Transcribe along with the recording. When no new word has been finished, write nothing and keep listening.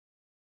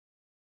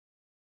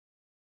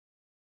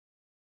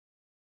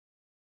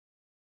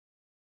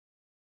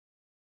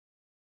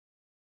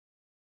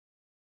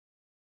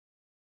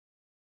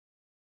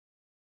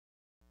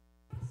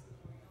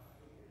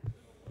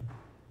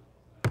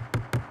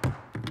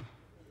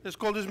Let's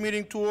call this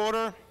meeting to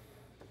order.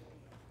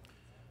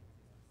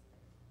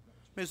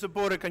 Mr.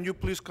 Bode, can you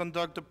please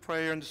conduct the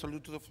prayer and the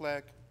salute to the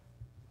flag?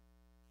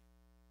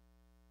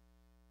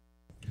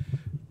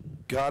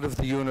 God of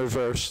the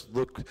universe,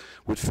 look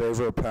with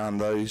favor upon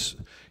those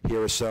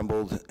here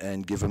assembled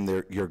and give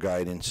them your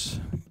guidance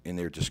in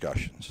their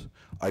discussions.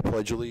 I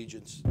pledge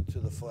allegiance to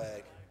the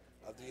flag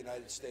of the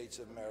United States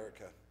of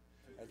America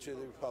and to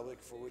the republic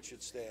for which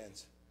it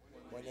stands,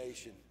 one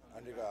nation,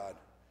 under God,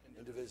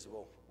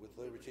 indivisible, with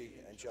liberty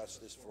and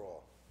justice for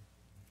all.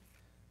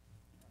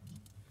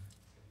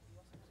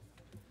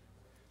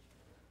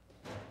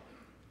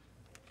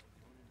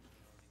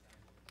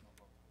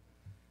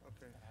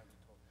 Okay.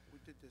 We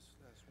did this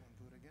last one.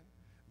 Do it again?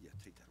 Yeah,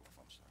 take that off.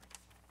 I'm sorry.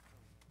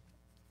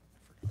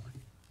 I forgot.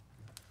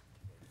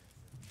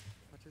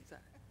 What is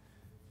that?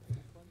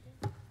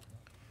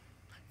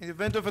 In the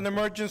event of an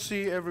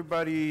emergency,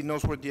 everybody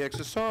knows where the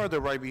exits are. They're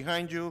right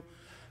behind you.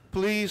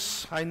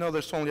 Please, I know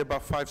there's only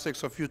about 5,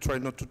 6 of you, try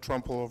not to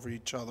trample over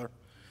each other.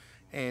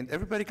 And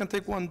everybody can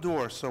take one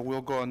door, so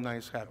we'll go on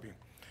nice happy.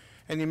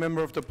 Any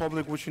member of the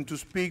public wishing to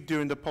speak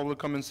during the public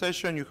comment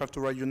session, you have to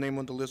write your name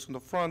on the list on the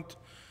front.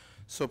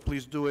 So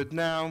please do it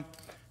now.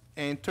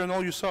 And turn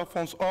all your cell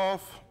phones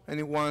off.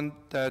 Anyone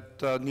that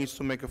needs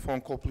to make a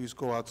phone call, please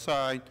go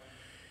outside.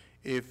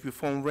 If your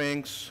phone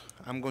rings,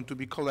 I'm going to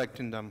be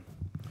collecting them.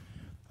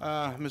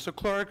 Mr.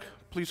 Clerk,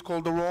 please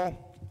call the roll.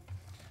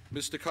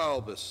 Mr.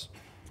 Kalbus.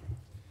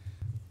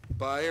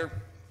 Byer.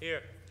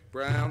 Here.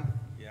 Brown.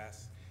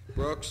 Yes.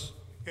 Brooks.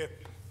 Here.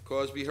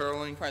 Cosby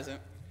Hurling.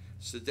 Present.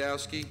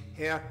 Sadowski.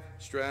 Here.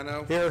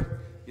 Strano.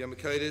 Here.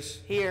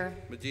 Yamakaitis. Here.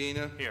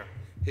 Medina. Here.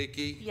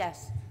 Hickey.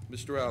 Yes.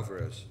 Mr.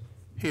 Alvarez.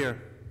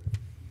 Here.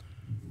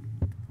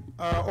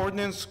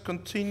 Ordinance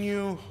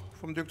continue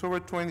from the October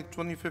 20,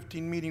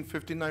 2015 meeting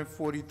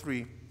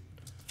 5943.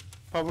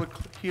 Public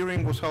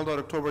hearing was held at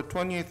October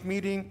 28th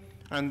meeting,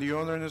 and the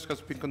ordinance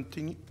has been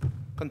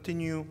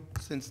continue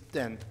since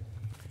then.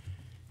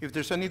 If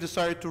there's any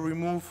desire to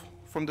remove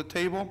from the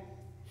table,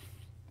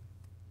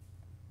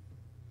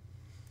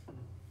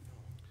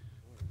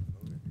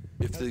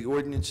 If the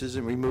ordinance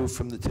isn't removed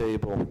from the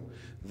table,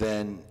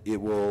 then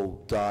it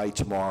will die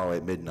tomorrow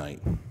at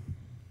midnight.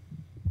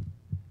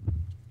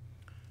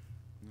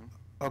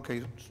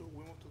 okay, so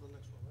we move to the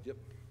next one, right? Yep.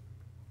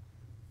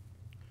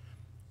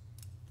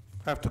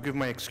 I have to give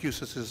my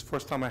excuses. It's the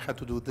first time I had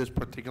to do this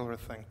particular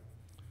thing.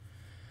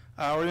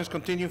 Ordinance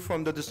continue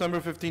from the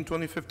December 15,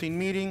 2015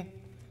 meeting,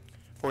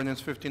 ordinance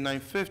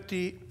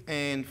 5950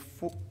 and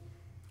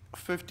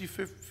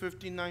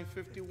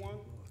 5951.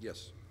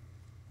 Yes.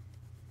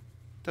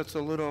 That's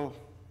a little,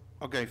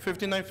 okay,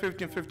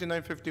 5950 and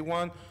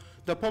 5951.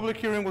 The public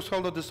hearing was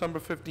held at December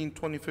 15,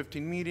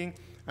 2015 meeting,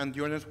 and the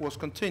ordinance was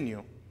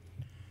continued.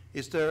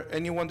 Is there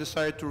anyone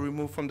decided to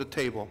remove from the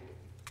table?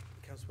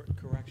 Councilor,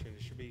 correction,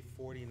 it should be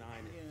 49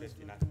 and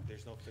 50, not,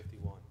 there's no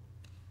 51.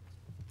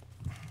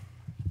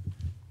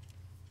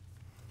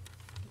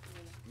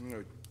 No.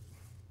 You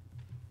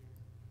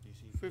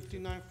see,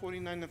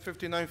 5949 and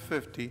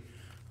 5950.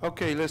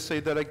 Okay, let's say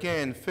that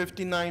again,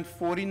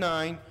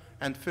 5949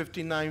 and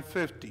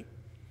 5950.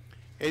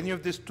 Any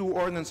of these two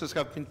ordinances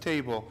have been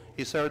tabled.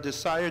 Is there a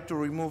desire to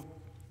remove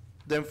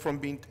them from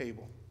being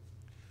tabled?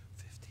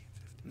 50 and 50.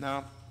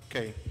 No?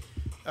 Okay.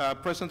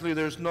 Presently,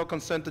 there's no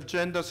consent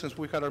agenda since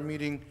we had our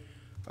meeting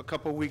a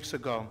couple weeks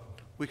ago.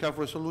 We have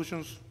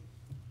resolutions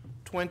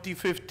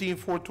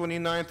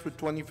 2015-429 through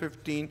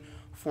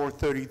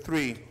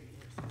 2015-433.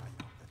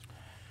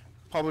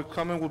 Public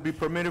comment will be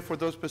permitted for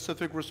those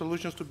specific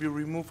resolutions to be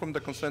removed from the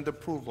consent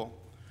approval.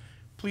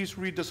 Please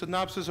read the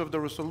synopsis of the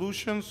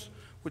resolutions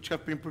which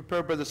have been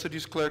prepared by the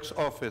city's clerk's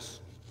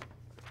office.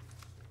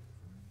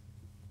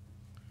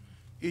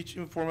 Each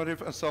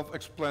informative and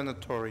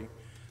self-explanatory.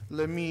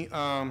 Let me,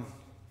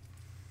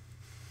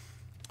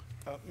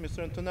 Mr.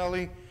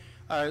 Antonelli,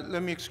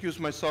 let me excuse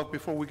myself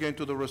before we get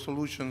into the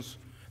resolutions.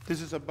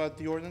 This is about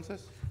the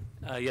ordinances?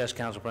 Yes,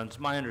 Council President. It's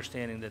my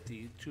understanding that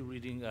the two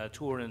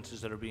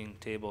ordinances that are being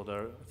tabled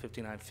are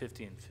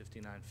 5950 and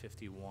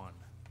 5951.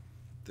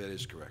 That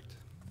is correct.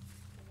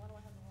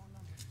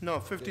 No,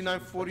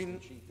 5940.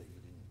 Sheet that you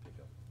didn't pick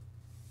up.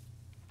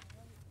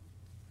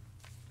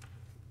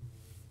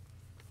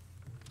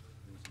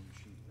 There's a new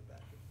sheet in the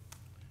back.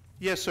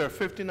 Yes, sir,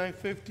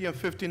 5950 and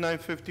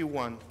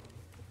 5951.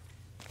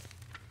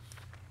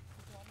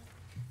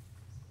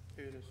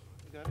 Here it is.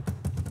 You got it?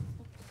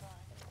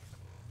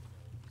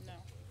 No.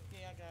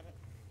 Yeah, I got it.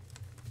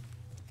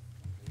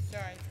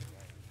 Sorry.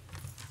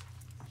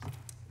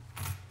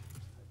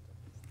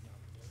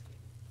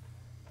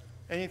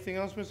 Anything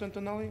else, Ms.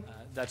 Antonelli?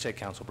 That's it,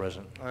 Council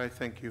President. All right,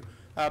 thank you.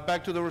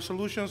 Back to the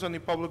resolutions. Any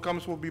public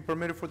comments will be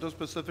permitted for those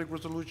specific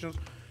resolutions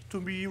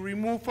to be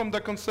removed from the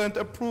consent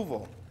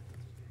approval.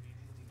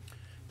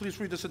 Please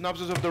read the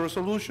synopsis of the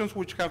resolutions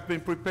which have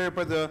been prepared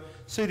by the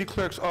city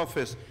clerk's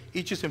office.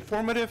 Each is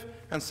informative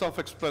and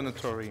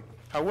self-explanatory.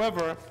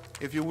 However,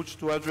 if you wish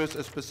to address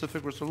a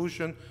specific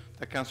resolution,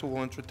 the council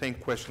will entertain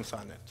questions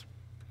on it.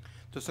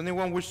 Does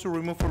anyone wish to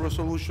remove a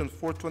resolution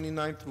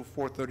 429 through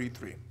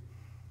 433?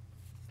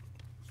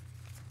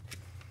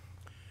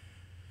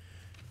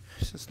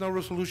 Since no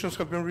resolutions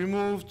have been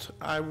removed,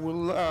 I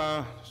would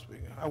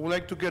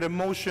like to get a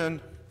motion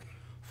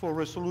for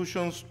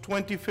resolutions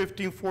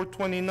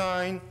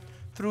 2015-429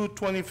 through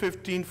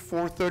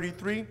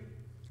 2015-433.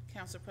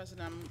 Council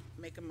President,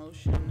 I make a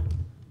motion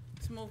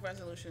to move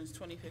resolutions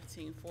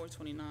 2015-429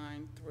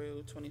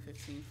 through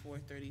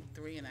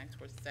 2015-433 and ask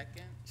for a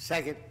second.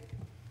 Second.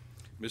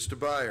 Mr.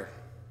 Byer.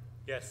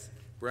 Yes.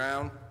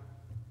 Brown.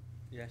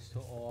 Yes to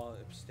all,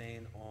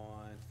 abstain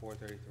on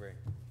 433.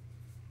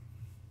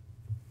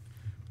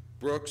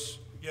 Brooks.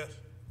 Yes.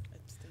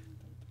 Abstain.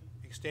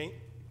 Abstain?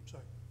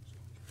 Sorry.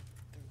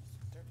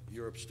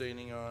 You're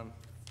abstaining on?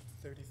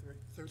 33.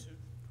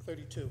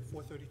 32.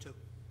 432.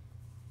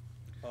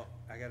 Oh,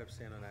 I got to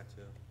abstain on that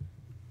too.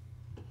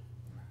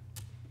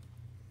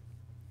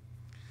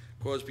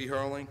 Cosby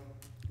Hurling.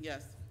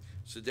 Yes.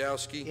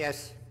 Sadowski.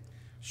 Yes.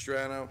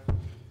 Strano.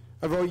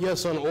 I vote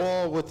yes on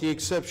all with the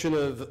exception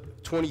of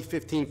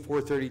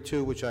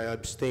 2015-432, which I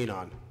abstain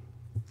on.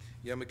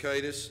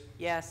 Yamakaitis.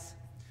 Yes.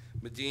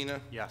 Medina.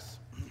 Yes.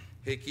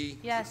 Hickey.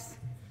 Yes.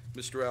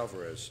 Mr.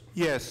 Alvarez.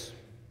 Yes.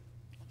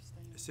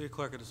 City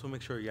Clerk, I just want to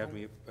make sure you have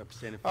me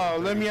abstaining.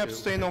 Let me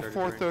abstain on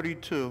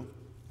 432.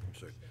 I'm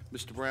sorry.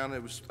 Mr.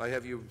 Brown, I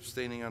have you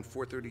abstaining on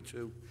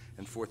 432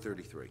 and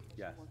 433.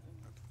 Yes.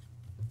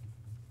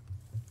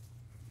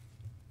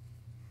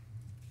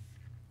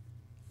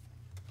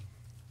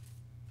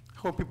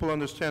 Hope people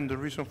understand the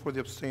reason for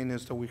the abstain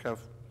is that we have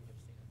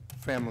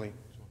family.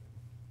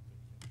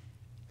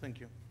 Thank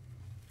you.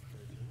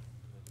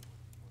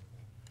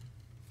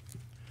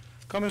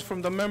 Comments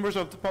from the members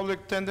of the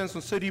public attendance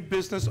on city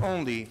business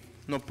only.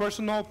 No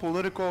personal,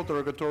 political,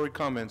 derogatory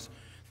comments.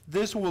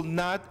 This will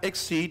not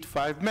exceed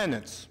 5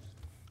 minutes.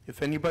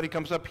 If anybody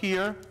comes up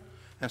here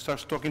and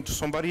starts talking to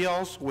somebody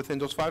else within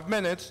those 5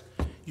 minutes,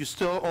 you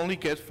still only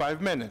get 5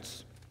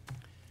 minutes.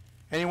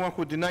 Anyone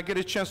who did not get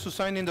a chance to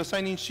sign in the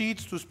signing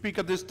sheets to speak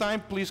at this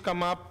time, please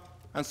come up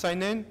and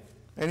sign in.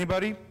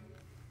 Anybody?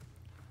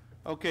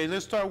 Okay,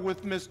 let's start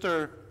with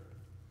Mr.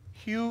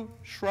 Hugh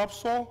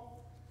Shrubsall.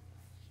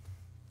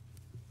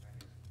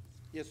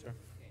 Yes, sir.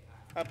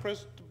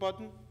 Press the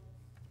button.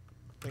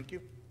 Thank you.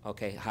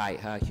 Okay,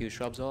 hi, Hugh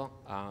Shrubsall,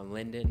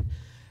 Linden,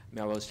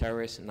 Melrose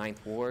Terrace,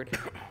 9th Ward,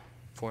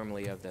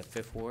 formerly of the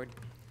 5th Ward.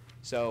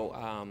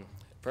 So,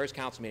 first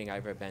council meeting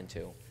I've ever been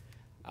to.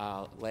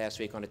 Last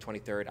week on the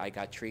 23rd, I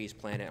got trees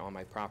planted on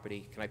my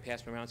property. Can I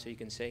pass them around so you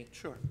can see?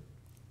 Sure.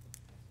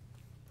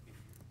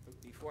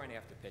 Before and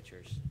after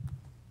pictures.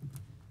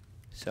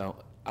 So,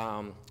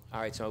 all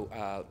right,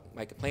 so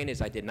my complaint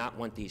is I did not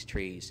want these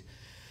trees.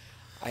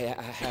 I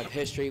have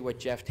history with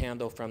Jeff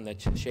Tandle from the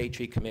Shade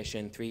Tree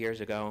Commission 3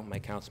 years ago. My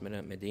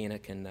councilman Medina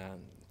can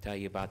tell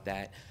you about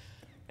that.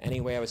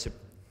 Anyway, I was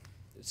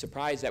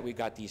surprised that we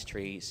got these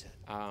trees.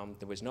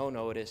 There was no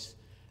notice,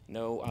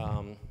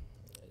 no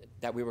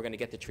that we were going to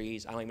get the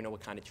trees. I don't even know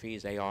what kind of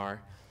trees they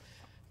are.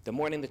 The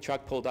morning the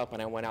truck pulled up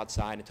and I went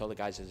outside and told the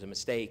guys it was a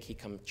mistake, he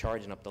come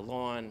charging up the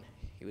lawn.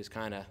 He was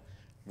kind of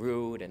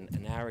rude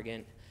and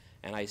arrogant.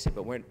 And I said,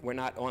 but we're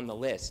not on the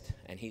list.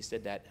 And he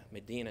said that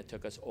Medina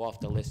took us off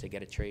the list to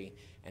get a tree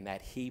and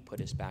that he put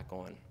us back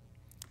on.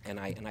 And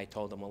I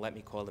told him, well, let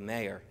me call the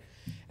mayor.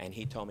 And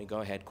he told me, go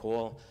ahead,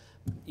 call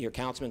your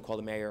councilman, call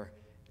the mayor.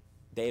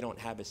 They don't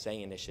have a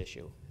say in this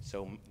issue.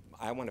 So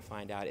I want to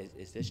find out,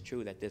 is this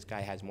true that this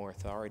guy has more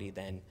authority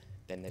than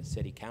the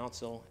city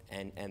council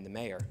and the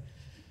mayor?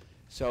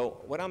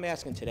 So what I'm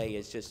asking today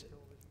is just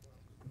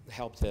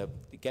help to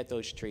get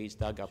those trees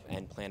dug up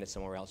and planted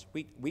somewhere else.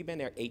 We've been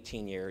there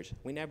 18 years.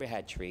 We never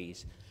had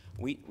trees.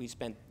 We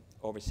spent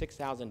over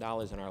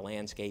 $6,000 on our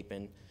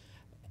landscaping,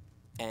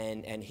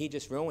 and he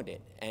just ruined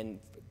it. And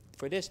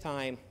for this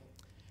time,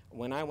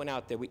 when I went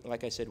out there,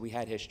 like I said, we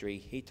had history.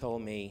 He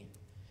told me,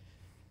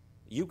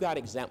 you got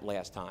exempt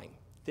last time.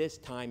 This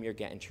time you're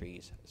getting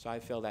trees. So I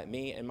feel that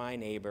me and my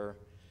neighbor,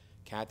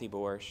 Kathy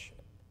Borsch,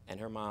 and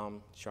her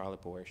mom,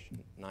 Charlotte Borsch,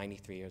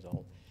 93 years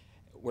old,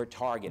 were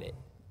targeted.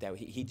 That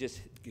he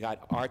just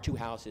got our 2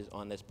 houses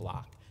on this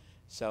block.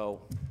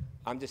 So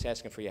I'm just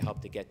asking for your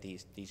help to get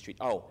these trees.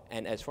 Oh,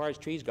 and as far as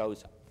trees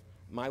goes,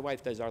 my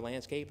wife does our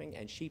landscaping,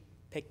 and she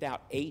picked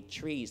out 8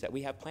 trees that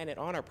we have planted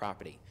on our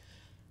property.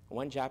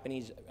 1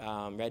 Japanese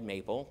red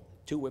maple,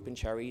 2 whipping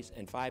cherries,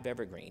 and 5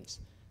 evergreens.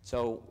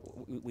 So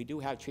we do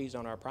have trees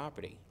on our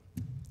property.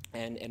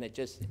 And it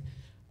just,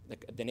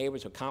 the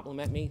neighbors would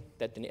compliment me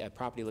that the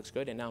property looks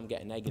good, and now I'm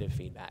getting negative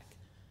feedback.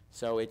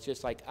 So it's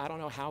just like, I don't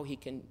know how he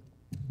can.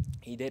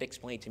 He did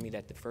explain to me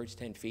that the first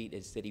 10 feet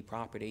is city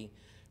property,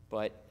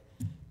 but,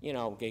 you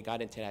know, they got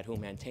into that who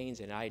maintains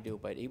it, I do,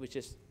 but he was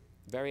just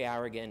very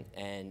arrogant,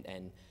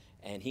 and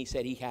he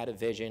said he had a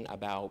vision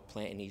about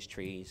planting these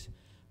trees,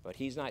 but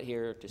he's not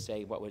here to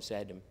say what was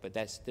said, but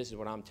this is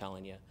what I'm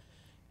telling you.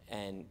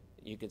 And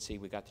you can see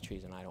we got the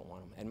trees and I don't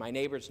want them. And my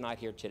neighbor's not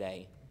here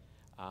today,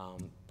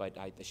 but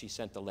she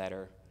sent the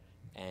letter,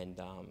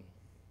 and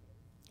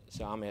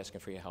so I'm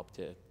asking for your help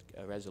to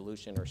a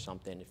resolution or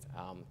something,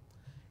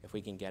 if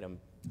we can get them,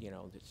 you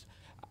know.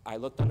 I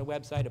looked on the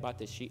website about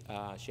the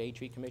Shade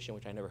Tree Commission,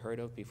 which I never heard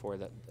of before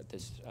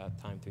this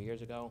time 3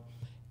 years ago.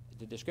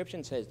 the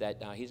description says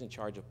that he's in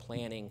charge of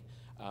planning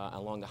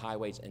along the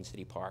highways and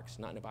city parks,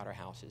 nothing about our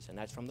houses, and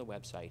that's from the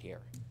website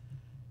here.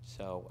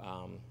 So,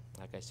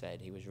 like I said,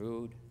 he was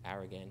rude,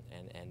 arrogant,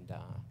 and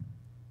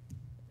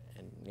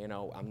you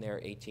know, I'm there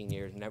 18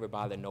 years, never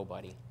bothered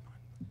nobody.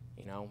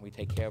 You know, we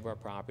take care of our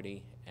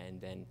property,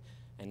 and then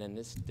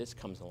this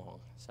comes along.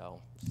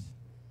 So,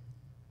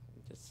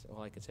 just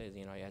all I can say is,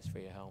 you know, I ask for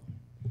your help.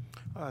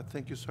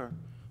 Thank you, sir.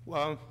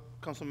 Well,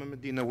 Councilman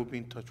Medina will be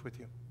in touch with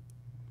you.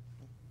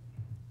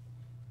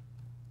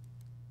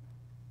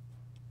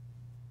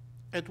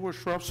 Edward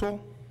Shrubsole?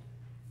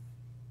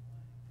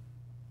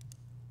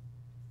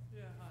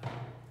 Yeah,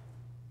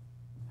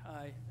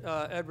 hi.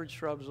 Hi, Edward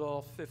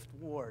Shrubsole, 5th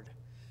Ward.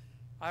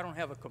 I don't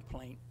have a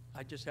complaint,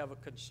 I just have a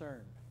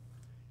concern.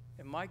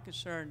 And my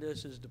concern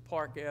is the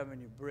Park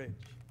Avenue Bridge.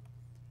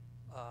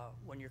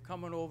 When you're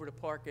coming over the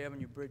Park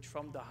Avenue Bridge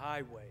from the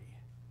highway,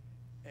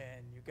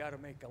 and you gotta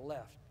make a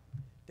left,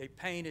 they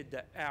painted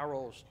the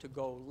arrows to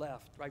go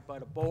left, right by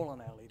the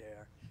bowling alley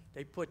there.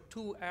 They put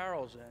 2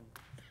 arrows in,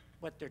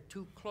 but they're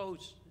too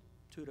close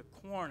to the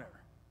corner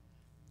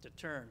to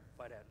turn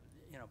by that,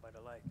 you know, by the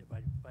light,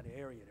 by the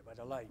area, by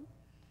the light.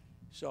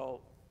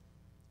 So,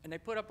 and they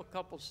put up a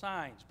couple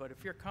signs, but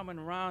if you're coming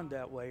around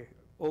that way,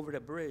 over the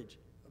bridge,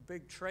 a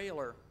big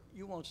trailer,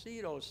 you won't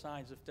see those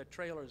signs if the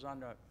trailer's on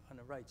the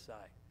right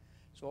side.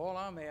 So all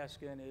I'm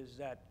asking is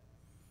that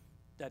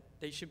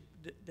they should,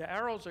 the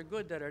arrows are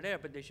good that are there,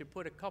 but they should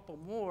put a couple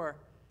more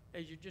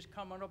as you're just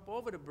coming up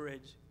over the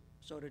bridge,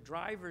 so the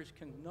drivers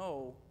can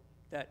know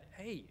that,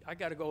 hey, I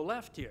gotta go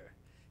left here.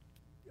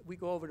 We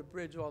go over the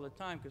bridge all the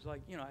time, because,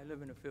 like, you know, I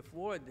live in the 5th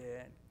Ward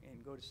there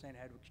and go to St.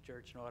 Hedwig's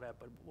Church and all that,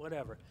 but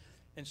whatever.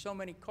 And so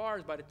many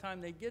cars, by the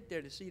time they get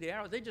there to see the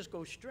arrows, they just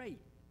go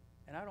straight.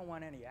 And I don't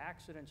want any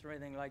accidents or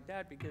anything like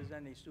that, because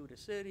then they sue the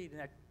city, and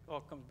that all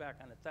comes back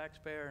on the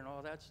taxpayer and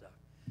all that stuff.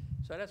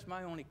 So that's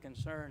my only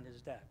concern,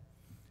 is that.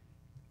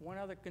 One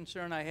other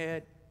concern I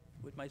had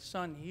with my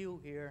son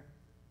Hugh here,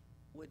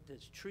 with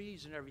his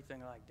trees and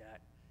everything like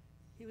that,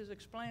 he was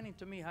explaining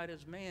to me how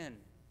this man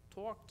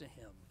talked to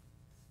him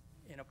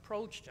and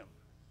approached him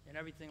and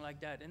everything like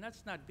that, and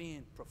that's not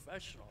being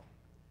professional.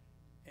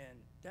 And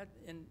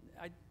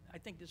I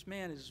think this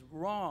man is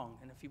wrong,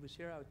 and if he was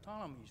here, I would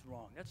tell him he's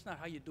wrong. That's not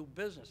how you do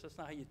business. That's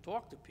not how you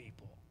talk to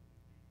people,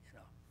 you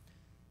know.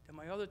 And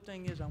my other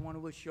thing is, I want to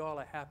wish you all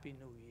a Happy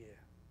New Year,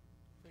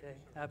 okay?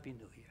 Happy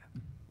New Year.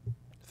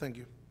 Thank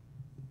you.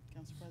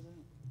 Council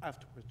President?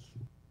 Afterwards.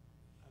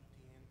 At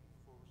the end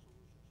for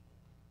resolutions.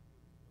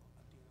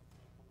 At the end of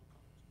the public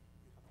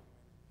comments, you have a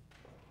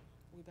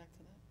minute. We back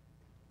to that?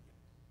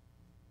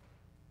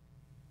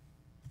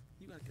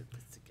 You gotta get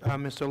this together.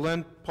 Mr.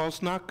 Len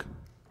Polsnak?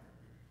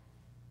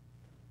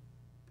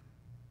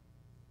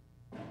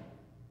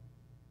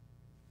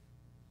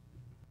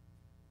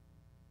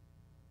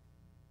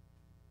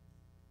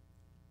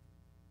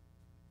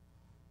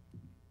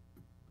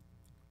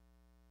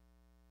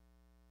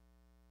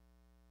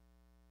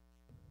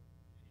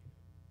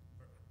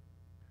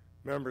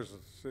 Members of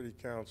the City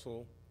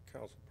Council,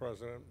 Council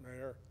President,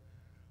 Mayor,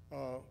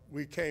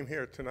 we came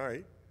here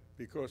tonight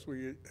because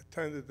we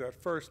attended that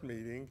first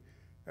meeting,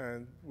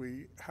 and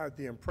we had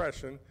the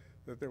impression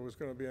that there was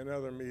going to be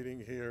another meeting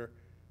here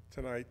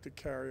tonight to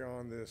carry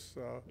on this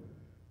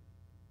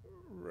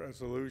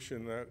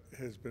resolution that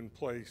has been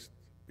placed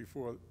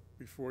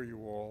before you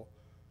all.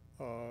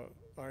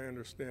 I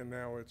understand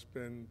now it's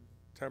been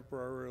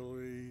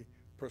temporarily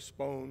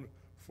postponed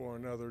for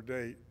another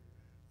date.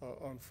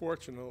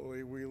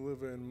 Unfortunately, we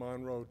live in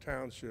Monroe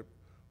Township,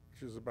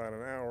 which is about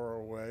an hour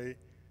away,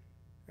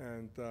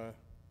 and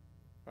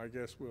I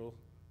guess we'll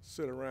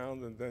sit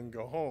around and then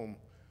go home.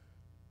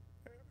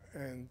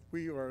 And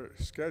we are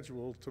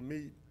scheduled to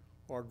meet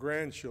our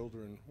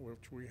grandchildren,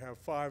 which we have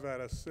 5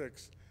 out of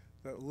 6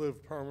 that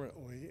live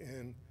permanently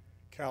in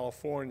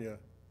California.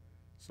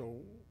 So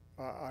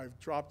I've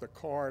dropped a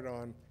card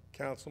on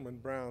Councilman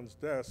Brown's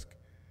desk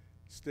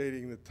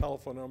stating the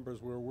telephone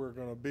numbers where we're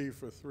going to be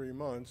for 3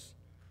 months.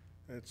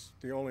 It's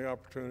the only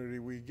opportunity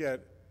we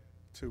get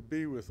to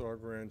be with our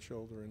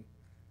grandchildren,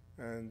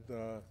 and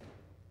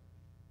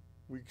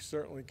we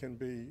certainly can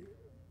be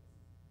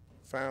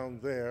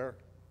found there,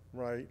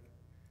 right?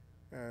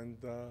 And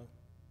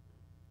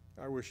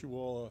I wish you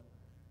all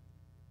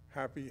a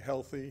happy,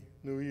 healthy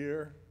New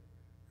Year,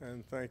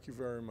 and thank you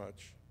very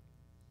much.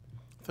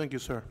 Thank you,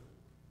 sir.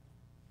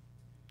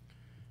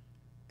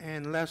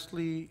 And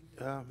lastly,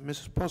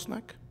 Mrs.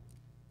 Polsnak?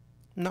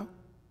 No?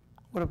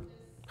 What a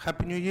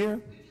Happy New Year?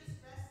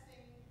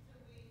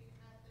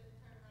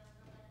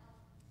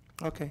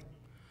 Okay,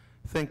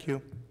 thank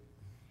you.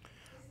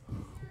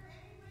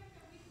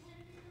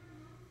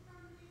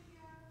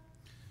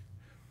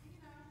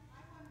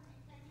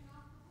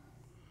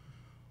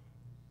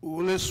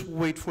 Well, let's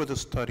wait for the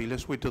study.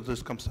 Let's wait till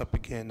this comes up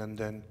again, and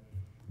then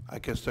I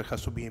guess there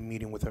has to be a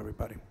meeting with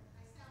everybody.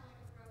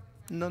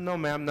 No, no,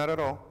 ma'am, not at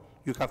all.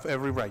 You have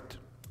every right.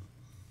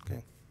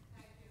 Okay.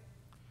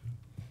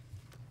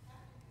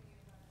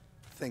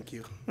 Thank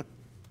you.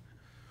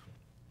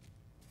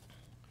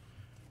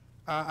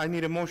 I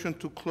need a motion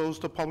to close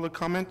the public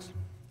comment.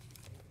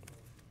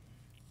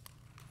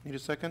 Need a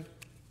second?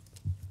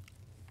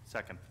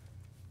 Second.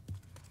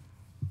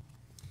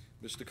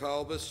 Mr.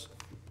 Colbus?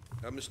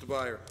 Mr.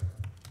 Byer?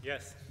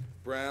 Yes.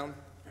 Brown?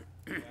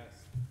 Yes.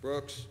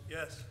 Brooks?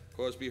 Yes.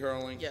 Cosby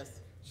Hurling? Yes.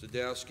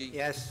 Sadowski?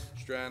 Yes.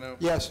 Strano?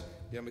 Yes.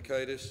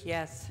 Yemakaitis?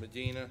 Yes.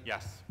 Medina?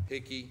 Yes.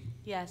 Hickey?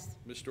 Yes.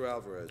 Mr.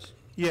 Alvarez?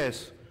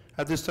 Yes.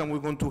 At this time, we're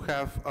going to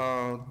have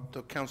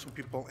the council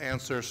people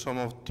answer some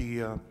of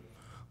the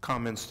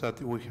comments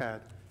that we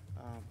had.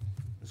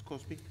 Ms.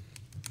 Cosby?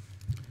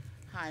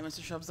 Hi,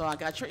 Mr. Shrubsall. I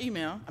got your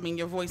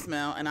your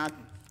voicemail, and I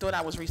thought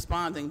I was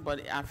responding,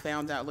 but I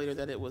found out later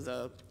that it was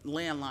a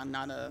landline,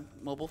 not a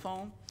mobile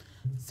phone.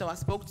 So I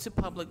spoke to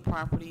Public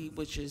Property,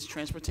 which is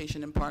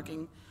Transportation and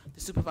Parking.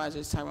 The supervisor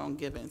is Tyrone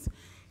Givens.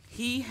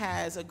 He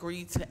has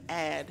agreed to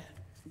add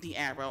the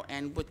arrow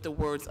and with the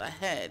words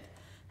ahead.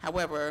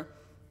 However,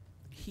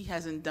 he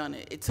hasn't done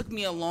it. It took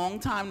me a long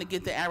time to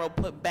get the arrow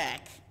put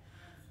back.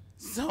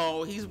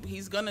 So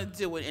he's gonna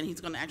do it, and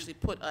he's gonna actually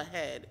put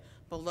ahead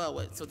below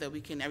it so that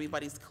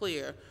everybody's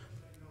clear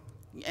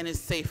and it's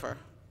safer.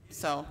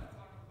 So,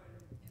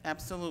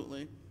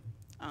 absolutely.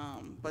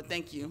 But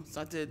thank you.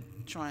 So I did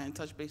try and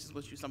touch bases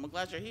with you, so I'm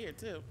glad you're here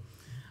too.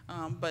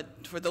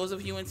 But for those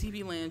of you in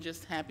TV land,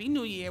 just Happy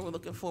New Year. We're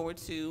looking forward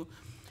to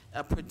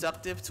a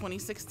productive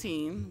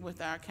 2016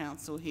 with our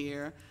council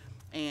here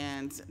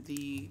and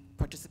the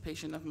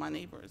participation of my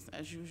neighbors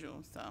as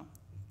usual. So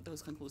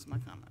those concludes my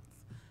comments.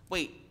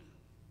 Wait.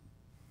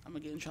 I'm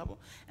gonna get in trouble.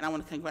 And I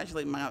want to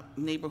congratulate my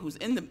neighbor who's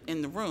in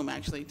the room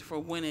actually for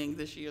winning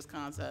this year's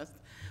contest.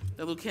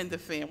 The Lucinda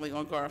family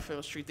on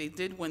Garfield Street. They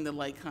did win the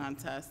light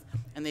contest,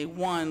 and they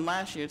won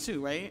last year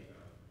too, right?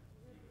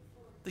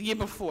 The year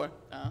before.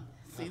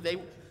 See, they're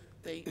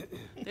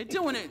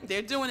doing it.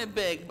 They're doing it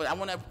big. But I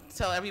want to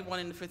tell everyone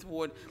in the 5th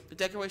Ward the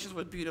decorations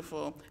were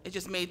beautiful. It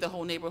just made the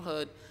whole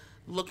neighborhood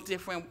look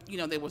different. You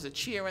know, there was a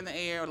cheer in the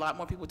air. A lot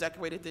more people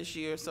decorated this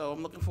year. So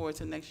I'm looking forward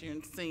to next year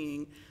and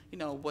seeing,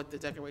 what the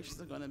decorations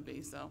are going to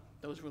be. So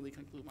those really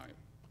conclude my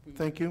remarks.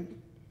 Thank you.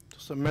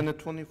 Just a minute,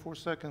 24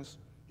 seconds.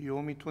 You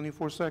owe me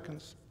 24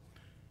 seconds.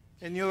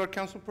 Any other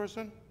council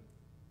person?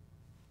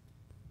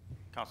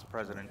 Council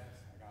President.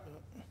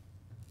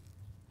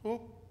 Who?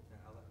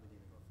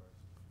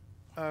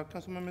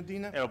 Councilman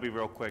Medina? It'll be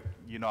real quick.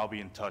 I'll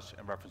be in touch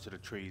in reference to the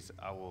trees.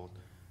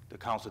 The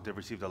council did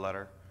receive the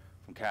letter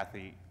from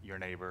Kathy, your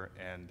neighbor,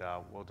 and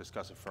we'll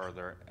discuss it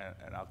further,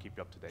 and I'll keep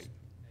you up to date.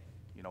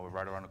 We're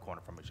right around the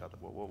corner from each other.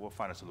 We'll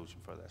find a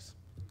solution for this.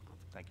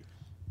 Thank you.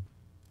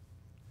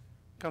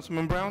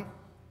 Councilman Brown?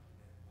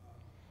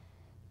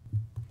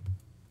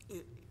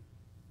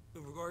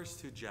 In regards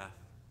to Jeff,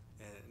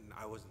 and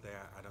I wasn't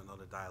there, I don't know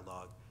the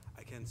dialogue,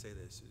 I can say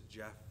this,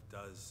 Jeff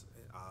does,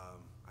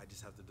 I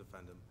just have to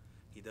defend him,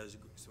 he does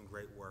some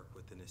great work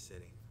within the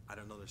city. I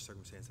don't know the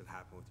circumstance that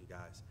happened with you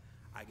guys.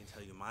 I can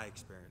tell you my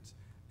experience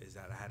is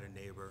that I had a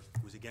neighbor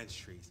who was against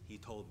trees. He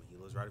told me, he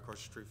lives right across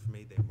the street from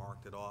me, they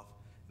marked it off,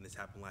 and this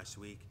happened last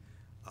week.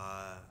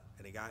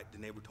 And the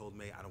neighbor told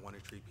me, I don't want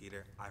a tree,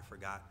 Peter. I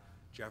forgot.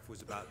 Jeff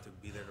was about to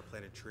be there to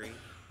plant a tree.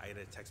 I get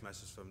a text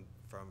message from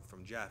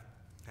Jeff.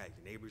 Hey,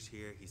 your neighbor's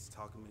here. He's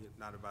talking to me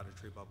not about a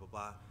tree, blah, blah,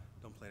 blah.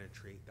 Don't plant a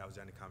tree. That was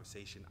the end of the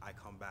conversation. I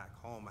come back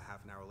home a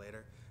half an hour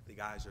later. The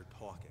guys are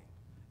talking,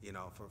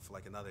 for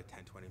like another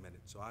 10, 20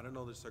 minutes. So I don't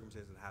know the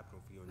circumstances that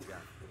happened for you and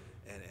Jeff.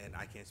 And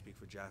I can't speak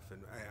for Jeff.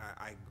 And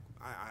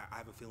I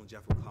have a feeling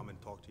Jeff will come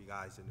and talk to you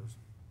guys. And it was,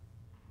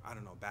 I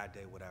don't know, bad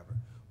day, whatever.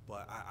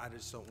 But I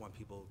just don't want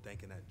people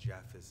thinking that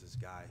Jeff is this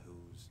guy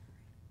who's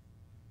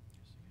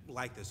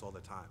like this all the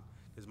time.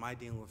 Because my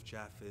dealing with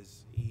Jeff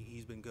is,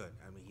 he's been good.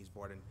 I mean, he's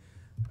brought in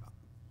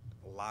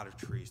a lot of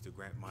trees to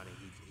grant money.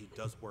 He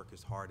does work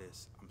his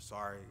hardest. I'm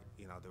sorry,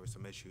 there were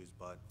some issues,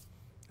 but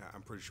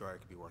I'm pretty sure it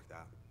could be worked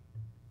out.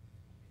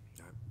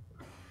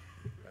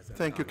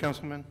 Thank you,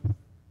 Councilman.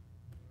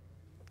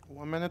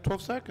 1 minute,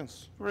 12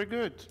 seconds. Very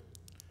good.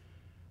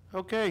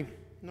 Okay,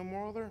 no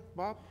more other?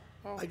 Bob?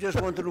 Oh. I just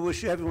wanted to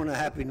wish everyone a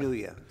Happy New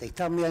Year. They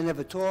tell me I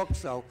never talk,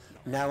 so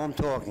now I'm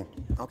talking.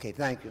 Okay,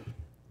 thank you.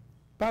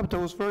 Bob, that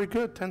was very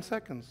good, 10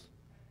 seconds.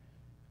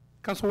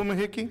 Councilwoman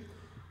Hickey?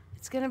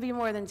 It's going to be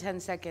more than 10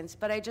 seconds,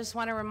 but I just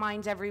want to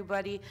remind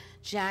everybody,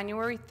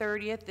 January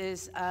 30th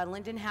is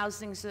Linden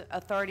Housing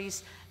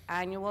Authority's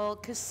annual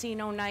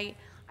casino night.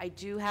 I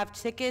do have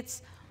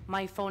tickets.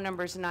 My phone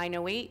number is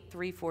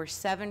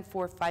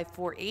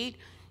 908-347-4548.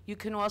 You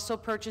can also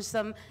purchase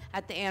them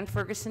at the Ann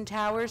Ferguson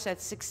Towers at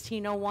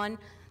 1601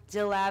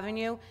 Dill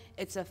Avenue.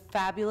 It's a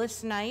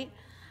fabulous night.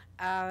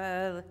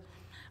 I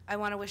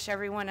want to wish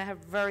everyone a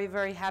very,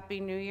 very happy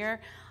New Year.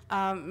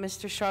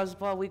 Mr.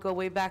 Strasbaugh, we go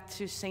way back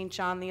to St.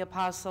 John the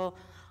Apostle.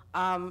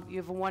 You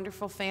have a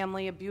wonderful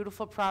family, a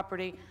beautiful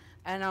property,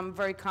 and I'm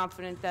very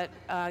confident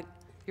that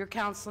your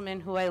councilman,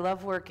 who I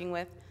love working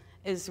with,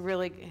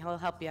 he'll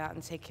help you out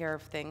and take care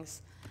of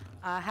things.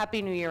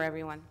 Happy New Year,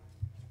 everyone.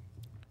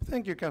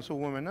 Thank you,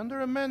 Councilwoman.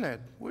 Under a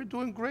minute. We're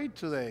doing great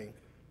today.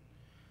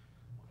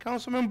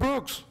 Councilman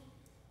Brooks.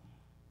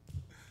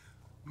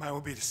 Mine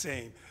will be the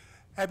same.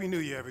 Happy New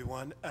Year,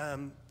 everyone.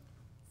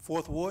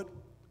 Fourth Ward,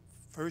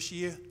 first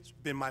year, it's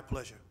been my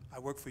pleasure. I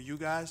work for you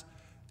guys.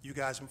 You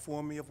guys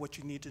inform me of what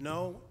you need to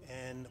know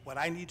and what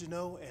I need to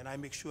know, and I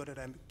make sure that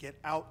I get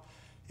out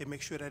and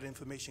make sure that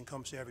information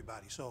comes to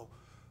everybody. So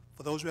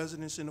for those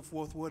residents in the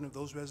Fourth Ward and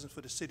those residents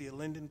for the city of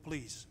Linden,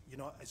 please, you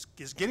know,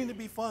 it's getting to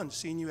be fun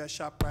seeing you at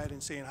ShopRite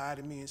and saying hi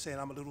to me and saying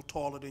I'm a little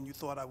taller than you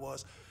thought I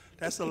was.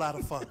 That's a lot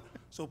of fun.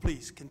 So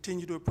please,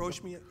 continue to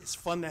approach me. It's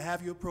fun to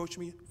have you approach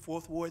me.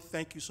 Fourth Ward,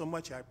 thank you so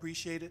much. I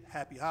appreciate it.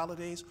 Happy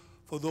holidays.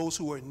 For those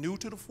who are new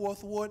to the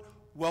Fourth Ward,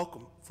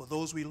 welcome. For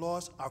those we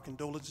lost, our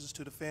condolences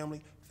to the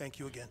family. Thank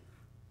you again.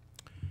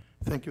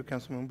 Thank you,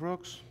 Councilman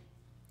Brooks.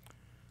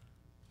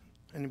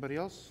 Anybody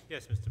else?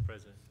 Yes, Mr.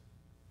 President.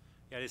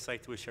 Yeah, I'd just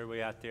like to wish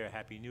everybody out there a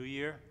Happy New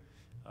Year.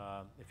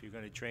 If you're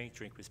going to drink,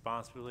 drink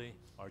responsibly.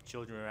 Our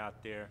children are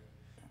out there,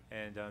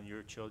 and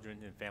your children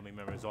and family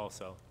members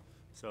also.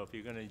 So if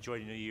you're going to enjoy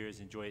the New Year's,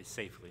 enjoy it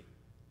safely.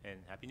 And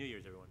Happy New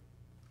Year's, everyone.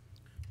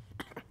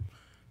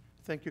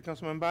 Thank you,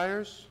 Councilman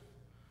Byers.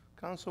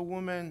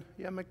 Councilwoman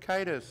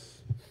Yamakaitis.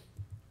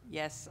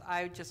 Yes,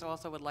 I just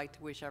also would like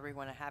to wish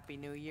everyone a Happy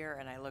New Year,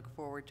 and I look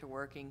forward to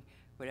working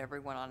with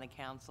everyone on the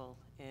council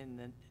in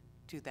the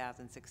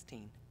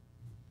 2016.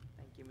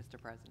 Thank you,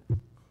 Mr. President.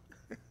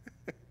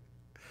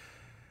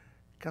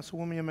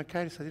 Councilwoman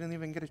Yamakaitis, I didn't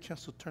even get a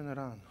chance to turn it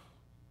on.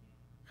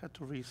 Had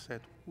to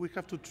reset. We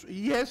have to,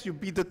 yes, you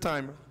beat the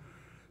timer.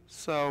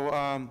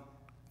 So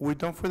we're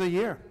done for the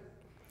year.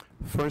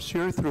 First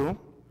year through,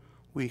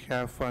 we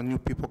have new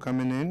people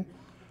coming in,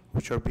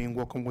 which are being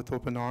welcomed with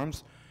open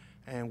arms,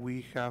 and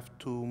we have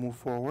to move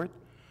forward.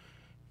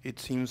 It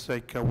seems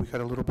like we had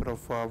a little bit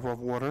of rough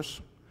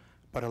waters,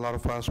 but a lot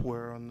of us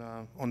were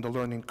on the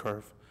learning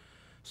curve.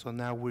 So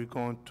now we're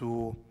going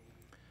to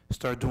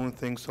start doing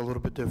things a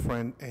little bit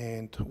different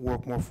and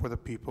work more for the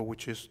people,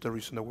 which is the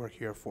reason that we're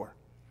here for.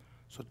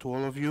 So to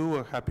all of you,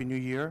 a Happy New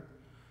Year,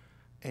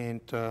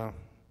 and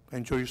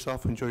enjoy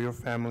yourself, enjoy your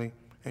family,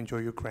 enjoy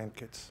your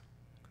grandkids.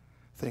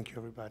 Thank you,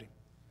 everybody.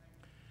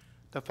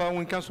 The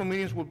following council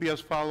meetings will be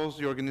as follows.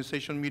 The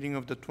organization meeting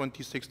of the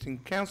 2016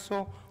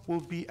 council will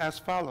be as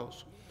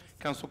follows.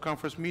 Council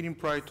conference meeting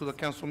prior to the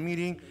council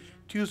meeting,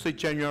 Tuesday,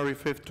 January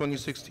 5th,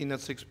 2016 at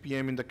 6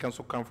 p.m. in the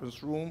council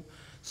conference room,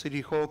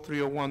 City Hall,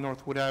 301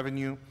 Northwood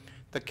Avenue.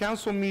 The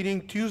council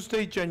meeting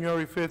Tuesday,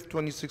 January 5th,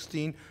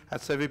 2016 at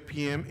 7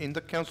 p.m. in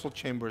the council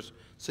chambers,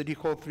 City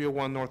Hall,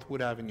 301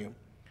 Northwood Avenue.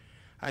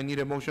 I need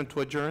a motion to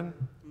adjourn.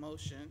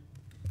 Motion.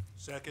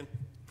 Second.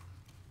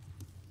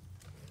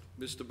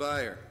 Mr.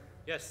 Byer.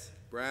 Yes.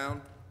 Brown.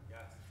 Yes.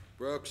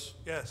 Brooks.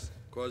 Yes.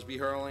 Cosby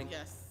Hurling.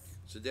 Yes.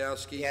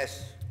 Sadowski.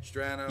 Yes.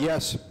 Strano.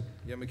 Yes.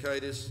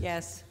 Yamakaitis.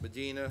 Yes.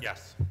 Medina.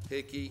 Yes.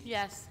 Hickey.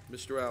 Yes.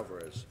 Mr.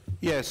 Alvarez.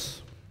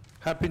 Yes.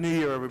 Happy New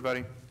Year,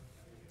 everybody.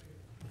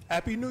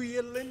 Happy New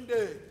Year,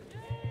 Linden.